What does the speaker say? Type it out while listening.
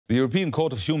The European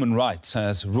Court of Human Rights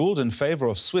has ruled in favour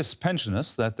of Swiss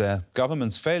pensioners that their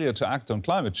government's failure to act on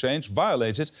climate change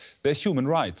violated their human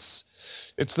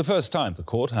rights. It's the first time the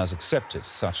court has accepted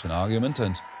such an argument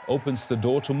and opens the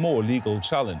door to more legal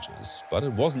challenges. But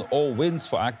it wasn't all wins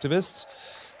for activists.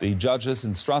 The judges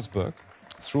in Strasbourg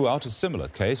threw out a similar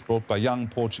case brought by young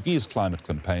Portuguese climate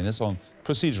campaigners on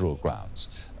procedural grounds.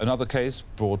 Another case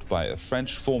brought by a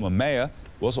French former mayor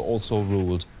was also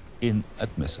ruled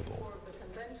inadmissible.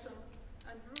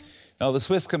 Now, the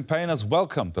Swiss campaigners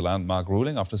welcomed the landmark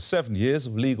ruling after 7 years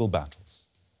of legal battles.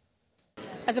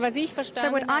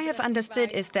 So what I have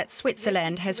understood is that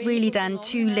Switzerland has really done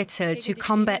too little to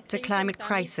combat the climate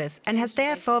crisis and has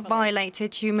therefore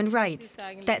violated human rights.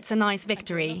 That's a nice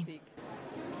victory.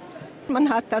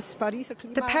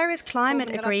 The Paris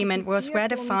Climate Agreement was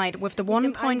ratified with the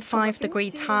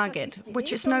 1.5-degree target,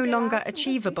 which is no longer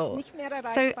achievable.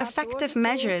 So effective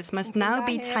measures must now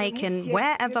be taken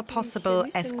wherever possible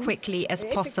as quickly as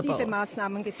possible.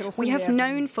 We have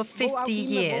known for 50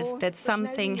 years that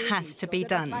something has to be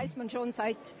done.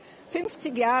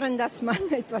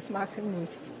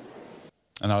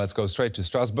 And now let's go straight to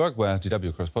Strasbourg, where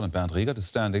DW Correspondent Bernd Riegert is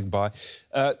standing by.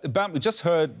 Bernd, we just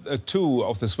heard two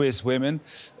of the Swiss women.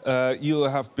 You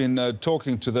have been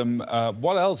talking to them.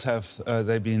 What else have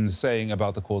they been saying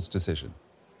about the court's decision?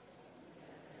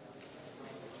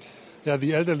 Yeah,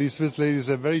 the elderly Swiss ladies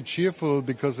are very cheerful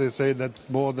because they say that's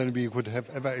more than we could have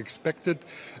ever expected.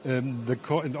 The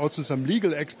court, and also some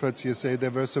legal experts here say they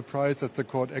were surprised that the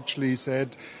court actually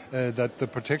said that the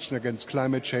protection against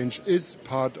climate change is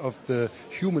part of the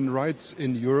human rights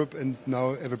in Europe, and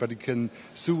now everybody can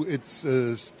sue its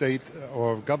state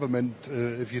or government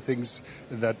if he thinks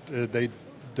that they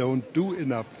don't do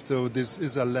enough. So this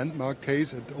is a landmark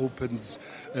case. It opens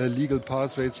legal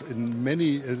pathways in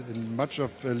much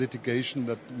of litigation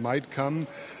that might come.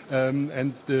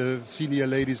 And the senior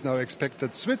ladies now expect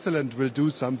that Switzerland will do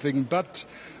something. But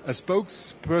a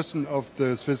spokesperson of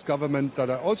the Swiss government that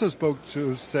I also spoke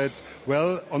to said,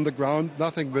 well, on the ground,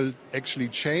 nothing will actually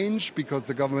change because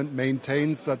the government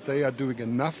maintains that they are doing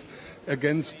enough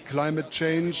against climate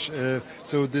change.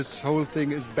 So this whole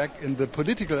thing is back in the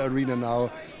political arena now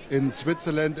in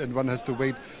Switzerland, and one has to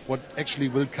wait what actually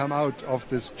will come out of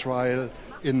this trial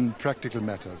in practical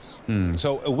matters.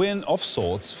 So a win of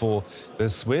sorts for the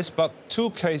Swiss, but two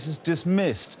cases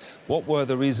dismissed. What were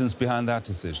the reasons behind that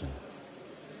decision?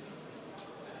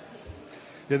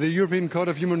 Yeah, the European Court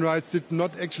of Human Rights did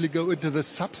not actually go into the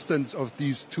substance of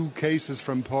these two cases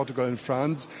from Portugal and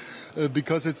France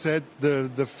because it said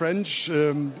the French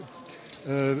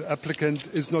applicant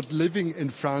is not living in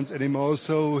France anymore,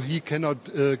 so he cannot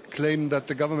claim that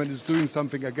the government is doing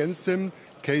something against him.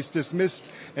 Case dismissed.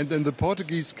 And in the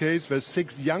Portuguese case, where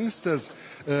 6 youngsters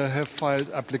have filed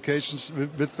applications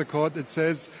with the court, it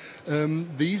says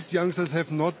these youngsters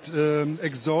have not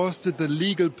exhausted the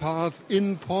legal path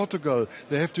in Portugal.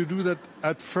 They have to do that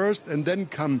at first and then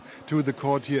come to the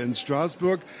court here in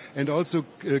Strasbourg, and also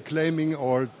claiming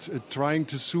or trying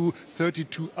to sue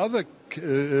 32 other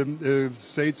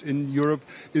states in Europe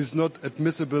is not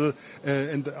admissible,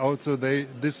 and also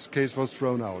this case was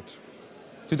thrown out.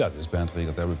 DW's Bernd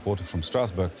Riegert, there reported from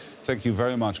Strasbourg. Thank you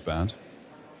very much, Bernd.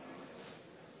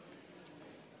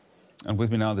 And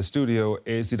with me now in the studio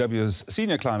is DW's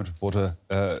senior climate reporter,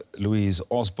 Louise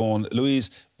Osborne. Louise,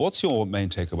 what's your main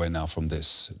takeaway now from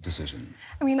this decision?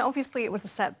 I mean, obviously it was a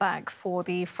setback for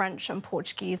the French and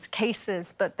Portuguese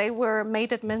cases, but they were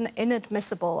made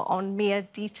inadmissible on mere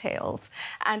details.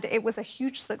 And it was a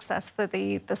huge success for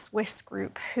the Swiss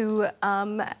group, who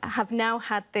have now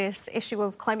had this issue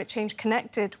of climate change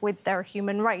connected with their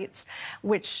human rights,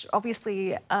 which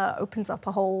obviously opens up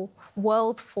a whole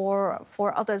world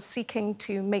for others seeking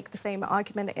to make the same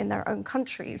argument in their own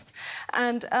countries.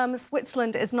 And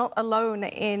Switzerland is not alone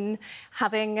in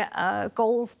having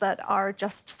goals that are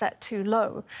just set too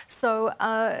low. So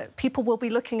people will be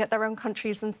looking at their own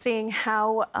countries and seeing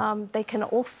how they can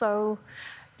also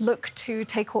look to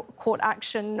take court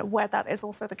action where that is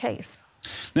also the case.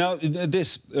 Now,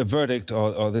 this verdict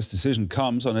or this decision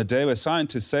comes on a day where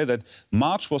scientists say that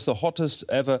March was the hottest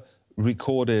ever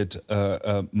recorded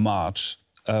March.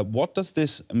 What does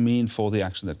this mean for the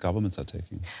action that governments are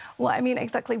taking? Well, I mean,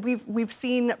 exactly. We've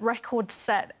seen records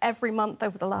set every month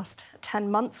over the last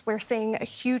 10 months. We're seeing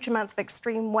huge amounts of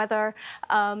extreme weather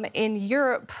in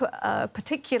Europe,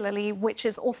 particularly, which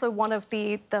is also one of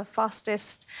the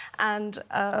fastest and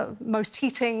most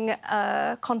heating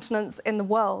continents in the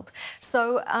world.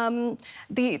 So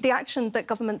the action that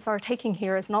governments are taking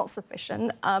here is not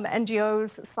sufficient.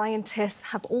 NGOs, scientists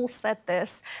have all said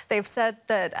this. They've said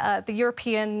that the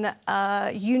European European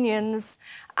Union's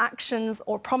actions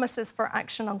or promises for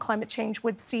action on climate change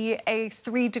would see a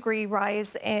 3-degree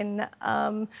rise in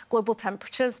global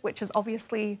temperatures, which is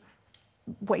obviously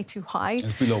way too high.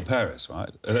 It's below Paris, right?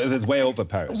 It's way over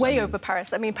Paris. Over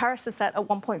Paris. I mean, Paris is set at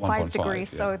 1.5 degrees,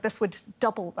 so this would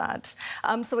double that.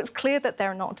 So it's clear that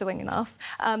they're not doing enough.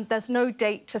 There's no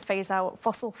date to phase out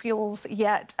fossil fuels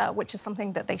yet, which is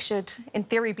something that they should, in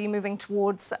theory, be moving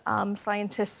towards,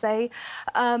 scientists say.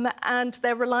 And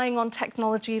they're relying on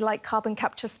technology like carbon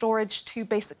capture storage to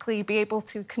basically be able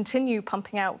to continue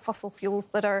pumping out fossil fuels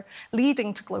that are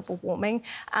leading to global warming,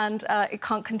 and it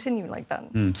can't continue like that.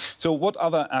 So what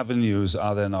other avenues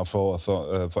are there now for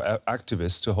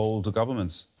activists to hold the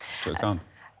governments to account?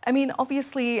 I mean,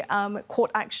 obviously, court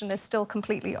action is still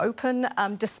completely open,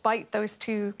 despite those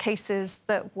 2 cases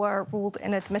that were ruled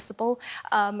inadmissible.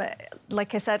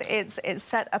 Like I said, it's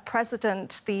set a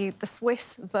precedent, the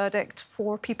Swiss verdict,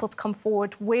 for people to come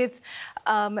forward with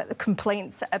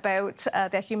complaints about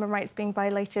their human rights being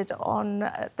violated on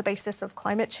the basis of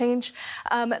climate change.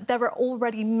 There are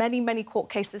already many court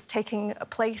cases taking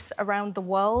place around the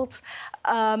world,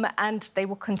 and they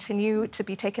will continue to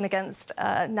be taken against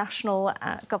national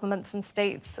governments and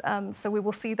states, so we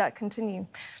will see that continue.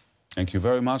 Thank you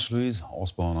very much, Louise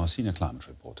Osborne, our senior climate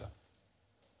reporter.